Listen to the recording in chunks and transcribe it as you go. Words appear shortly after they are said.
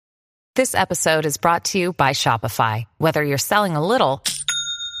This episode is brought to you by Shopify. Whether you're selling a little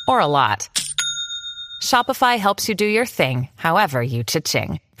or a lot, Shopify helps you do your thing, however you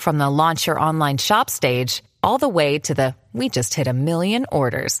cha-ching. From the launch your online shop stage, all the way to the we just hit 1 million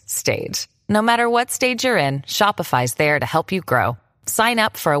orders stage. No matter what stage you're in, Shopify's there to help you grow. Sign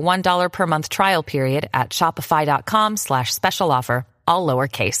up for a $1 per month trial period at shopify.com/special offer, all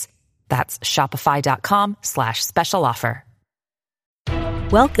lowercase. That's shopify.com/special offer.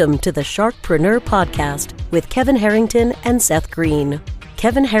 Welcome to the Sharkpreneur Podcast with Kevin Harrington and Seth Green.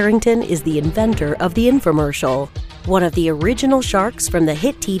 Kevin Harrington is the inventor of the infomercial, one of the original sharks from the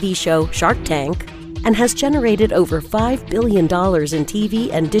hit TV show Shark Tank, and has generated over $5 billion in TV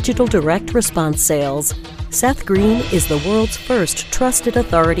and digital direct response sales. Seth Green is the world's first trusted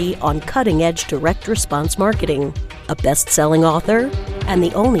authority on cutting-edge direct response marketing, a best-selling author, and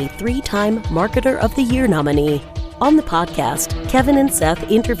the only 3-time Marketer of the Year nominee. On the podcast, Kevin and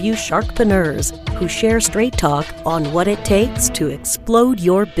Seth interview sharkpreneurs who share straight talk on what it takes to explode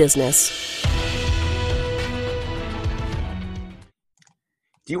your business.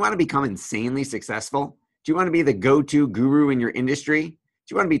 Do you want to become insanely successful? Do you want to be the go-to guru in your industry? Do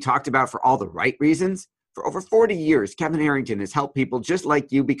you want to be talked about for all the right reasons? For over 40 years, Kevin Harrington has helped people just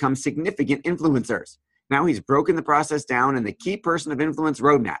like you become significant influencers. Now he's broken the process down in the Key Person of Influence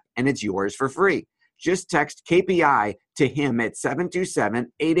Roadmap, and it's yours for free. Just text KPI to him at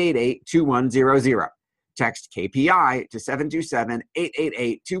 727-888-2100. Text KPI to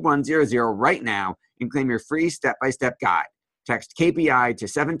 727-888-2100 right now and claim your free step-by-step guide. Text KPI to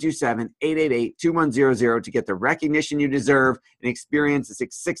 727-888-2100 to get the recognition you deserve and experience the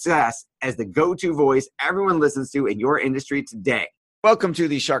success as the go-to voice everyone listens to in your industry today. Welcome to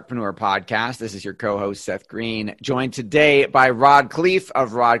the Sharkpreneur Podcast. This is your co-host, Seth Green, joined today by Rod Khleif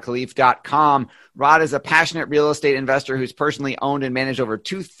of rodkhleif.com. Rod is a passionate real estate investor who's personally owned and managed over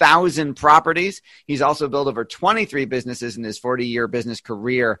 2,000 properties. He's also built over 23 businesses in his 40-year business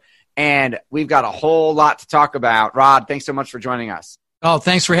career. And we've got a whole lot to talk about. Rod, thanks so much for joining us. Oh,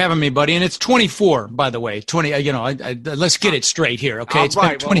 thanks for having me, buddy. And it's 24, by the way. 20. Let's get it straight here, okay? It's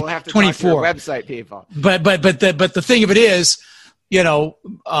right. 20, we'll have to 24. talk to your website, people. But the thing of it is,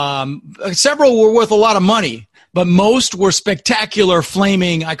 several were worth a lot of money, but most were spectacular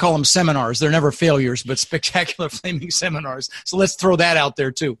flaming, I call them seminars. They're never failures, but spectacular flaming seminars. So let's throw that out there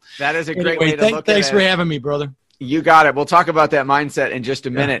too. That is a great way to look at it. Thanks for having me, brother. You got it. We'll talk about that mindset in just a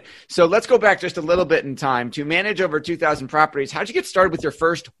minute. So let's go back just a little bit in time. To manage over 2,000 properties, how'd you get started with your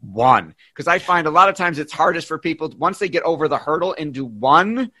first one? Because I find a lot of times it's hardest for people, once they get over the hurdle and do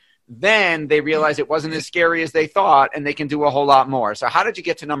one, then they realize it wasn't as scary as they thought, and they can do a whole lot more. So how did you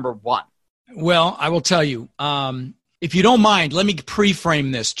get to number one? Well, I will tell you, if you don't mind, let me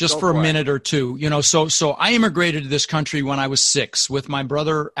pre-frame this just for a minute or two. So I immigrated to this country when I was 6 with my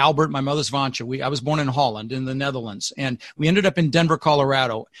brother Albert, my mother's Vansha. I was born in Holland, in the Netherlands, and we ended up in Denver,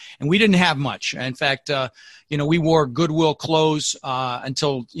 Colorado, and we didn't have much. In fact, we wore Goodwill clothes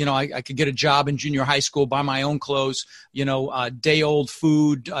until I could get a job in junior high school, buy my own clothes. Day-old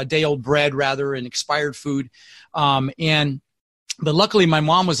food, day-old bread rather, and expired food, But luckily, my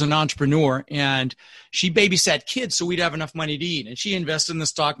mom was an entrepreneur, and she babysat kids so we'd have enough money to eat. And she invested in the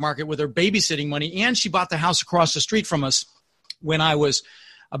stock market with her babysitting money, and she bought the house across the street from us when I was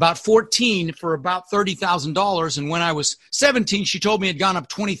about 14 for about $30,000. And when I was 17, she told me it had gone up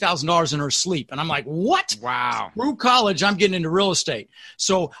 $20,000 in her sleep. And I'm like, what? Wow. Through college, I'm getting into real estate.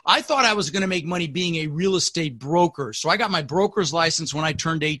 So I thought I was going to make money being a real estate broker. So I got my broker's license when I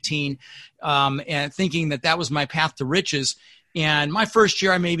turned 18, and thinking that was my path to riches. And my first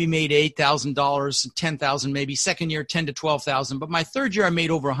year, I maybe made $8,000, $10,000 maybe. Second year, $10,000 to $12,000. But my third year, I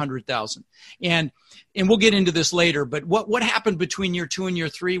made over $100,000. And we'll get into this later. But what happened between year 2 and year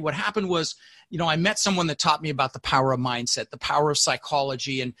 3? What happened was, I met someone that taught me about the power of mindset, the power of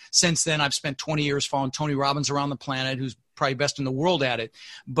psychology. And since then, I've spent 20 years following Tony Robbins around the planet, who's probably best in the world at it.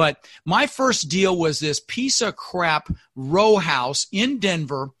 But my first deal was this piece of crap row house in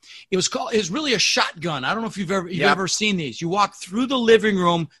Denver. It was really a shotgun. I don't know if you've ever seen these. You walk through the living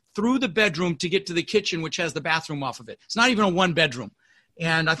room, through the bedroom to get to the kitchen, which has the bathroom off of it. It's not even a 1-bedroom.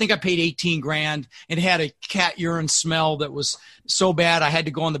 And I think I paid $18,000. It had a cat urine smell that was so bad I had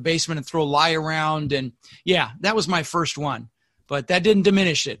to go in the basement and throw lye around. And yeah, that was my first one. But that didn't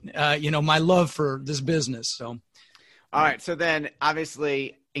diminish it, my love for this business. So. All right. So then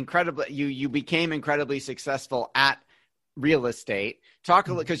obviously you became incredibly successful at real estate. Talk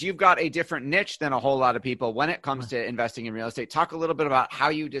a little, because you've got a different niche than a whole lot of people when it comes to investing in real estate. Talk a little bit about how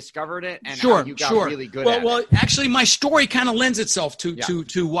you discovered it and how you got really good at it. Well, actually, my story kind of lends itself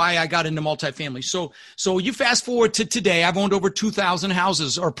to why I got into multifamily. So you fast forward to today, I've owned over 2,000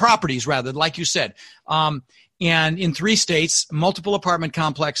 houses, or properties rather, like you said, and in 3 states, multiple apartment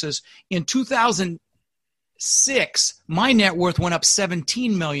complexes. In 2006, my net worth went up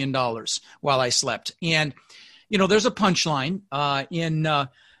 $17 million while I slept. And there's a punchline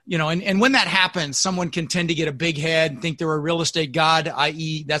and when that happens, someone can tend to get a big head and think they're a real estate god,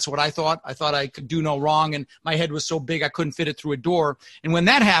 i.e. that's what I thought. I thought I could do no wrong, and my head was so big I couldn't fit it through a door. And when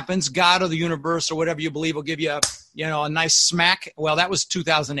that happens, God or the universe or whatever you believe will give you a nice smack. Well, that was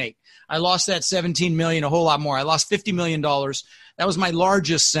 2008. I lost that 17 million, a whole lot more. I lost $50 million. That was my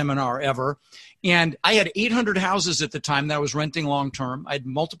largest seminar ever. And I had 800 houses at the time that I was renting long-term. I had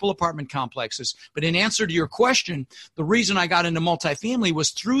multiple apartment complexes. But in answer to your question, the reason I got into multifamily was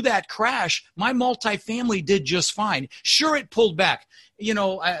through that crash, my multifamily did just fine. Sure, it pulled back,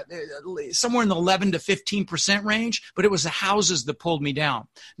 somewhere in the 11 to 15% range, but it was the houses that pulled me down.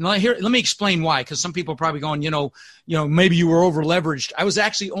 Now, let me explain why, because some people are probably going, maybe you were over-leveraged. I was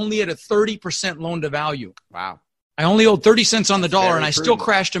actually only at a 30% loan to value. Wow. I only owed 30 cents on the dollar, and I prudent. still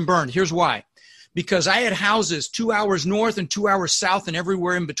crashed and burned. Here's why. Because I had houses 2 hours north and 2 hours south and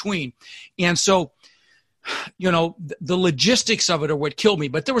everywhere in between. And so, the logistics of it are what killed me.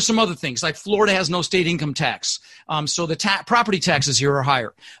 But there were some other things, like Florida has no state income tax. So the property taxes here are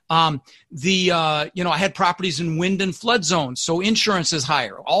higher. I had properties in wind and flood zones, so insurance is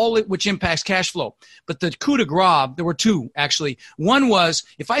higher, which impacts cash flow. But the coup de grace, there were 2, actually. One was,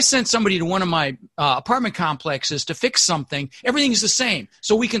 if I sent somebody to one of my apartment complexes to fix something, everything's the same.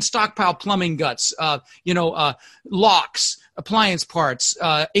 So we can stockpile plumbing guts, locks, appliance parts,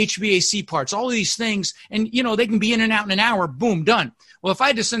 HVAC parts, all of these things. And, they can be in and out in an hour, boom, done. Well, if I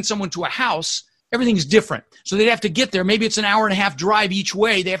had to send someone to a house, everything's different. So they'd have to get there. Maybe it's an hour and a half drive each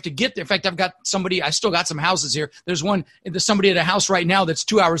way. They have to get there. In fact, I still got some houses here. There's somebody at a house right now that's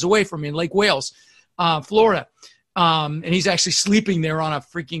 2 hours away from me in Lake Wales, Florida. And he's actually sleeping there on a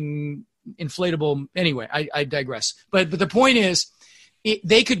freaking inflatable. Anyway, I digress. But the point is,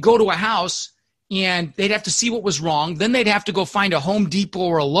 they could go to a house and they'd have to see what was wrong. Then they'd have to go find a Home Depot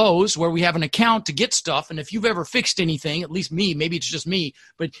or a Lowe's where we have an account to get stuff. And if you've ever fixed anything, at least me, maybe it's just me,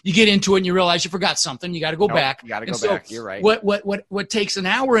 but you get into it and you realize you forgot something. You got to go back. You got to go back. You're right. What takes an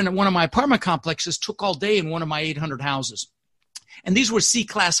hour in one of my apartment complexes took all day in one of my 800 houses. And these were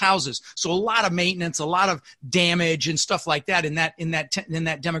C-class houses. So a lot of maintenance, a lot of damage and stuff like that in that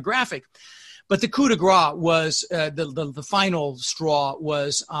demographic. But the coup de grace was the final straw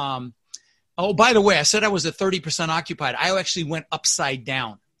was, oh, by the way, I said I was at 30% occupied. I actually went upside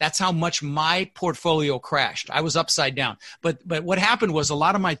down. That's how much my portfolio crashed. I was upside down. But what happened was a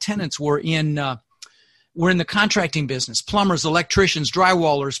lot of my tenants were in the contracting business: plumbers, electricians,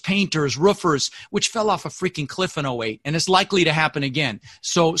 drywallers, painters, roofers, which fell off a freaking cliff in 2008, and it's likely to happen again.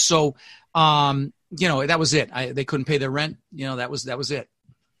 So that was it. They couldn't pay their rent. That was it.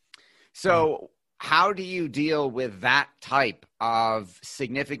 So how do you deal with that type of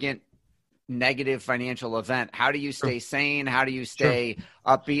significant negative financial event? How do you stay sane? How do you stay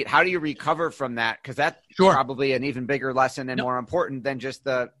upbeat? How do you recover from that? Because that's probably an even bigger lesson and more important than just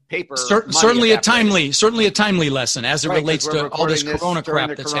the paper. Certainly a timely lesson as it relates to all this Corona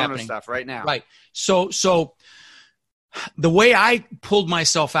crap that's happening stuff right now. Right. So the way I pulled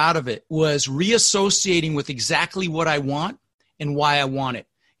myself out of it was reassociating with exactly what I want and why I want it.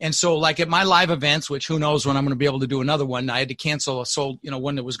 And so, like at my live events, which who knows when I'm going to be able to do another one, I had to cancel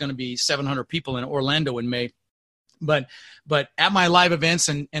one that was going to be 700 people in Orlando in May. But at my live events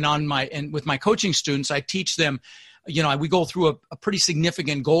and with my coaching students, I teach them, we go through a pretty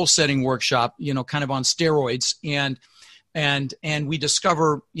significant goal setting workshop, kind of on steroids, and we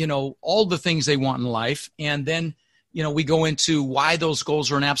discover, all the things they want in life. And then, we go into why those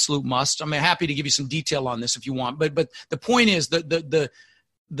goals are an absolute must. I'm happy to give you some detail on this if you want, but the point is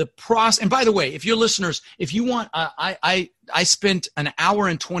the process. And by the way, if you're listeners, if you want, I spent an hour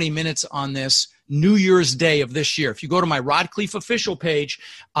and 20 minutes on this New Year's Day of this year. If you go to my Rod Khleif official page,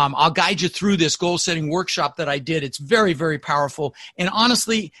 I'll guide you through this goal setting workshop that I did. It's very, very powerful. And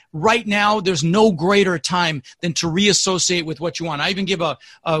honestly, right now, there's no greater time than to reassociate with what you want. I even give a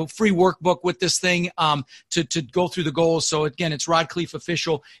free workbook with this thing to go through the goals. So again, it's Rod Khleif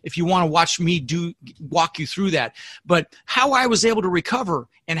official if you want to watch me walk you through that. But how I was able to recover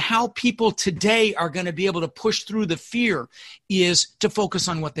and how people today are going to be able to push through the fear is to focus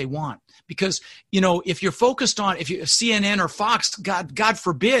on what they want. because, if you're focused on, if you CNN or Fox, God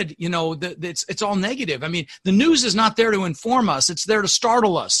forbid, it's all negative. I mean, the news is not there to inform us. It's there to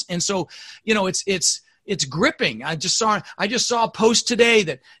startle us. And so, it's gripping. I just saw a post today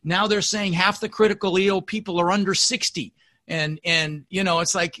that now they're saying half the critically ill people are under 60. And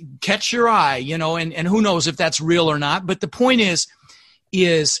it's like, catch your eye, and who knows if that's real or not. But the point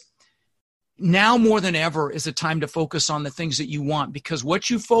is now more than ever is a time to focus on the things that you want, because what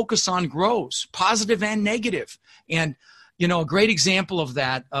you focus on grows, positive and negative. And, a great example of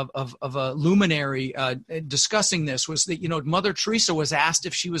that, of a luminary discussing this was that, Mother Teresa was asked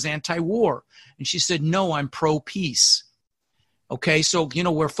if she was anti-war. And she said, no, I'm pro-peace. Okay, so,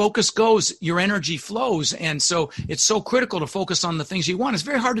 where focus goes, your energy flows. And so it's so critical to focus on the things you want. It's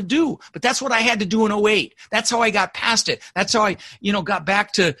very hard to do, but that's what I had to do in 2008. That's how I got past it. That's how I, got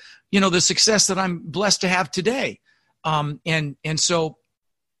back to, the success that I'm blessed to have today. So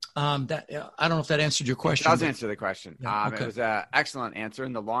that I don't know if that answered your question. It does answer the question. Yeah, okay. It was an excellent answer,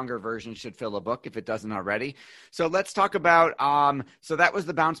 and the longer version should fill a book if it doesn't already. So let's talk about, so that was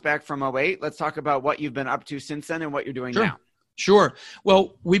the bounce back from 2008. Let's talk about what you've been up to since then and what you're doing now. Sure.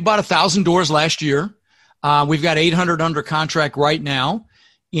 Well, we bought 1,000 doors last year. We've got 800 under contract right now,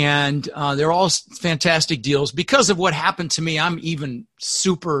 and they're all fantastic deals. Because of what happened to me, I'm even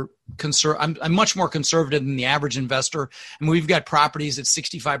super I'm much more conservative than the average investor. And we've got properties at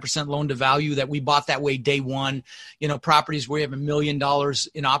 65% loan to value that we bought that way day one. Properties where we have $1 million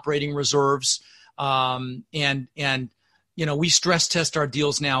in operating reserves, we stress test our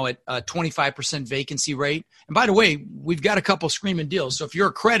deals now at 25% vacancy rate. And by the way, we've got a couple screaming deals. So if you're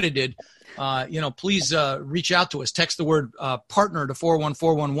accredited, please reach out to us. Text the word partner to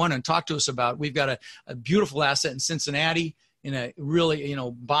 41411 and talk to us about. We've got a beautiful asset in Cincinnati, in a really,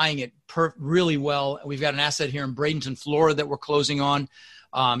 buying it really well. We've got an asset here in Bradenton, Florida that we're closing on.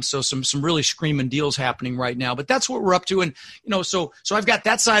 So some really screaming deals happening right now, but that's what we're up to. And, so I've got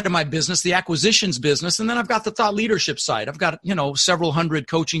that side of my business, the acquisitions business. And then I've got the thought leadership side. I've got, several hundred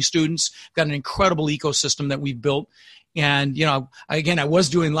coaching students, got an incredible ecosystem that we've built. And, I was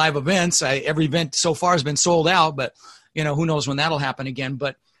doing live events. Every event so far has been sold out, but, who knows when that'll happen again.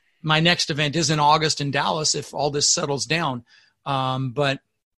 But my next event is in August in Dallas, if all this settles down. But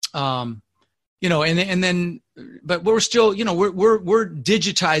we're still, we're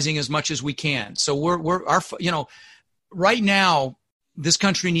digitizing as much as we can. So right now, this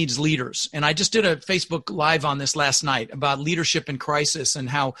country needs leaders. And I just did a Facebook Live on this last night about leadership in crisis and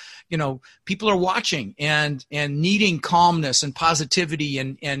how, people are watching and needing calmness and positivity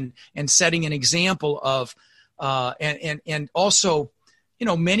and setting an example of, and also,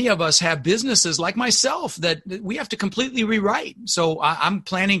 many of us have businesses like myself that we have to completely rewrite. So I'm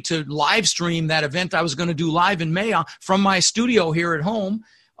planning to live stream that event I was going to do live in May from my studio here at home.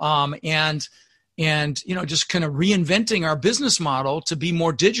 And just kind of reinventing our business model to be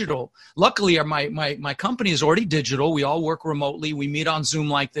more digital. Luckily, my company is already digital. We all work remotely. We meet on Zoom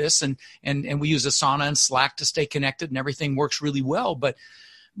like this, and we use Asana and Slack to stay connected, and everything works really well. But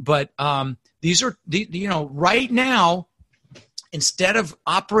these are, right now, instead of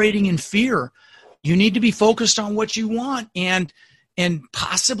operating in fear, you need to be focused on what you want and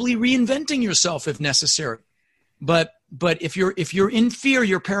possibly reinventing yourself if necessary. But if you're in fear,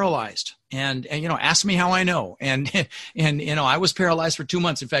 you're paralyzed. And ask me how I know. And I was paralyzed for 2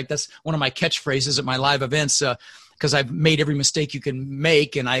 months. In fact, that's one of my catchphrases at my live events, because I've made every mistake you can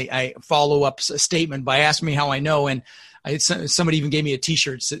make, and I follow up a statement by "ask me how I know." And somebody even gave me a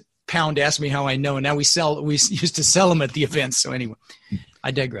T-shirt. Pound ask me how I know, and now we used to sell them at the events. So anyway,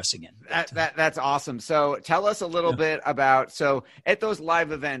 I digress again. That's awesome. So tell us a little bit about, so at those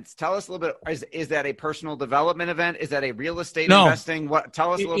live events, tell us a little bit, is that a personal development event? Is that a real estate investing?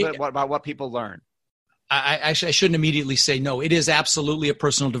 Tell us a little bit about what people learn. I shouldn't immediately say no. It is absolutely a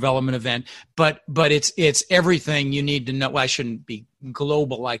personal development event, but it's everything you need to know. Well, I shouldn't be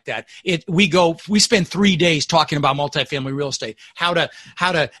global like that. We spend 3 days talking about multifamily real estate, how to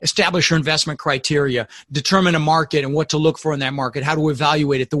establish your investment criteria, determine a market and what to look for in that market, how to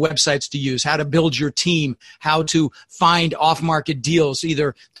evaluate it, the websites to use, how to build your team, how to find off-market deals,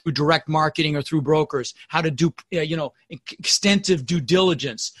 either through direct marketing or through brokers, how to do, extensive due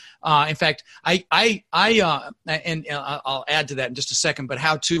diligence. In fact, I'll add to that in just a second, but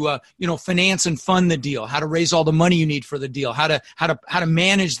how to, finance and fund the deal, how to raise all the money you need for the deal, how to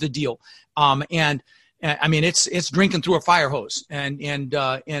manage the deal. And I mean, it's drinking through a fire hose, and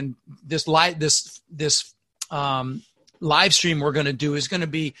this live stream we're going to do is going to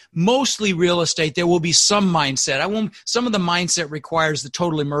be mostly real estate. There will be some mindset. Some of the mindset requires the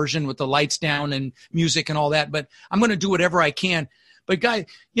total immersion with the lights down and music and all that, but I'm going to do whatever I can. But guy,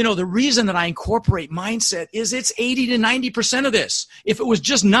 the reason that I incorporate mindset is it's 80 to 90% of this. If it was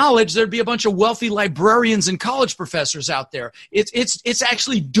just knowledge, there'd be a bunch of wealthy librarians and college professors out there. It's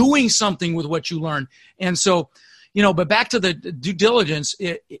actually doing something with what you learn. And so, but back to the due diligence,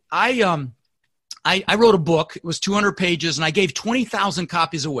 I wrote a book. It was 200 pages, and I gave 20,000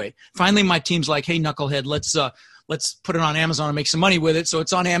 copies away. Finally, my team's like, hey, knucklehead, let's put it on Amazon and make some money with it. So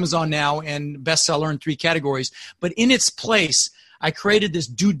it's on Amazon now and bestseller in 3 categories. But in its place, I created this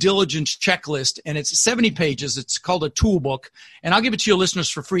due diligence checklist, and it's 70 pages. It's called a tool book, and I'll give it to your listeners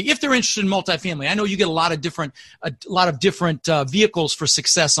for free if they're interested in multifamily. I know you get a lot of different vehicles for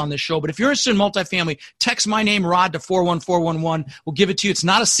success on this show, but if you're interested in multifamily, text my name, Rod, to 41411. We'll give it to you. It's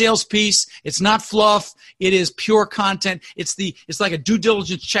not a sales piece. It's not fluff. It is pure content. It's like a due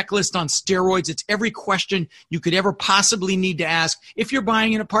diligence checklist on steroids. It's every question you could ever possibly need to ask if you're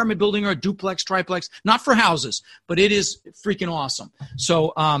buying an apartment building or a duplex, triplex, not for houses, but it is freaking awesome.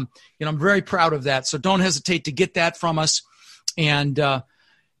 So, I'm very proud of that. So don't hesitate to get that from us. And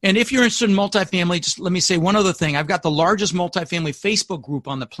if you're interested in multifamily, just let me say one other thing. I've got the largest multifamily Facebook group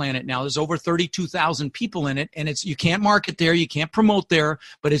on the planet now. There's over 32,000 people in it, and you can't market there, you can't promote there,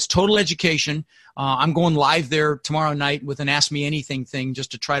 but it's total education. I'm going live there tomorrow night with an Ask Me Anything thing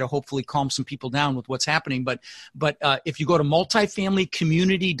just to try to hopefully calm some people down with what's happening. But if you go to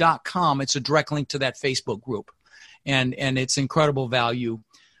multifamilycommunity.com, it's a direct link to that Facebook group. And it's incredible value.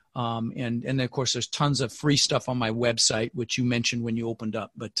 And of course, there's tons of free stuff on my website, which you mentioned when you opened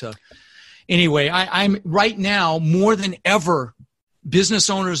up. But anyway, I'm right now, more than ever,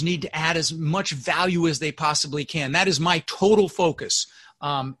 business owners need to add as much value as they possibly can. That is my total focus.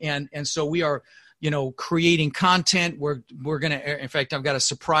 And so we are, creating content. We're going to, in fact, I've got a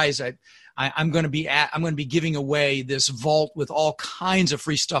surprise. I'm going to be giving away this vault with all kinds of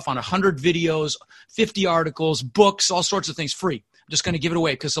free stuff on 100 videos, 50 articles, books, all sorts of things free. I'm just going to give it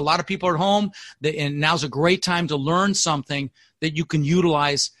away because a lot of people are at home, and now's a great time to learn something that you can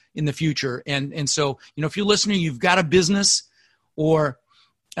utilize in the future. And so, if you're listening, you've got a business, or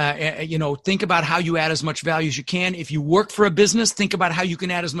think about how you add as much value as you can. If you work for a business, think about how you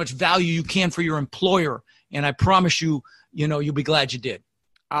can add as much value you can for your employer. And I promise you, you'll be glad you did.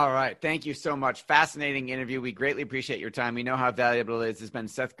 All right. Thank you so much. Fascinating interview. We greatly appreciate your time. We know how valuable it is. This has been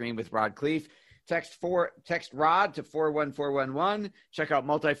Seth Green with Rod Khleif. Text Rod to 41411. Check out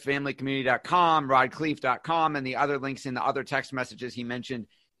multifamilycommunity.com, rodkhleif.com, and the other links in the other text messages he mentioned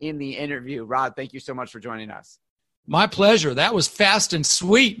in the interview. Rod, thank you so much for joining us. My pleasure. That was fast and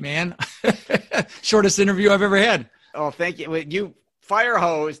sweet, man. Shortest interview I've ever had. Oh, thank you. You fire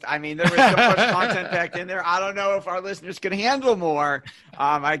hosed. I mean, there was so much content packed in there. I don't know if our listeners could handle more.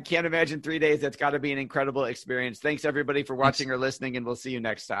 I can't imagine 3 days. That's got to be an incredible experience. Thanks, everybody, for watching or listening, and we'll see you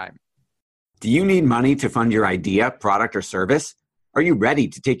next time. Do you need money to fund your idea, product, or service? Are you ready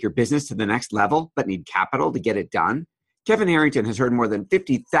to take your business to the next level but need capital to get it done? Kevin Harrington has heard more than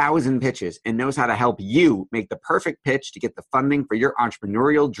 50,000 pitches and knows how to help you make the perfect pitch to get the funding for your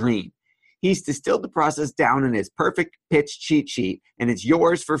entrepreneurial dream. He's distilled the process down in his perfect pitch cheat sheet, and it's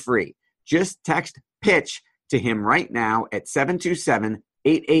yours for free. Just text PITCH to him right now at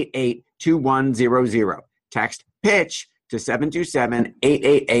 727-888-2100. Text PITCH to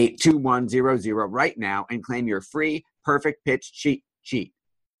 727-888-2100 right now and claim your free perfect pitch cheat sheet.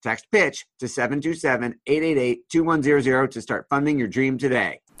 Text PITCH to 727-888-2100 to start funding your dream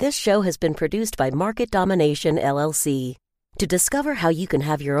today. This show has been produced by Market Domination, LLC. To discover how you can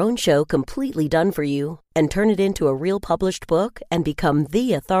have your own show completely done for you and turn it into a real published book and become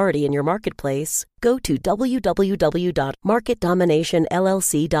the authority in your marketplace, go to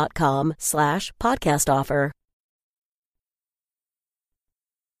www.marketdominationllc.com/podcast offer.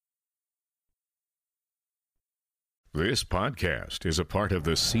 This podcast is a part of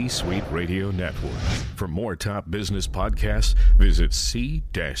the C-Suite Radio Network. For more top business podcasts, visit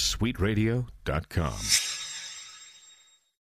c-suiteradio.com.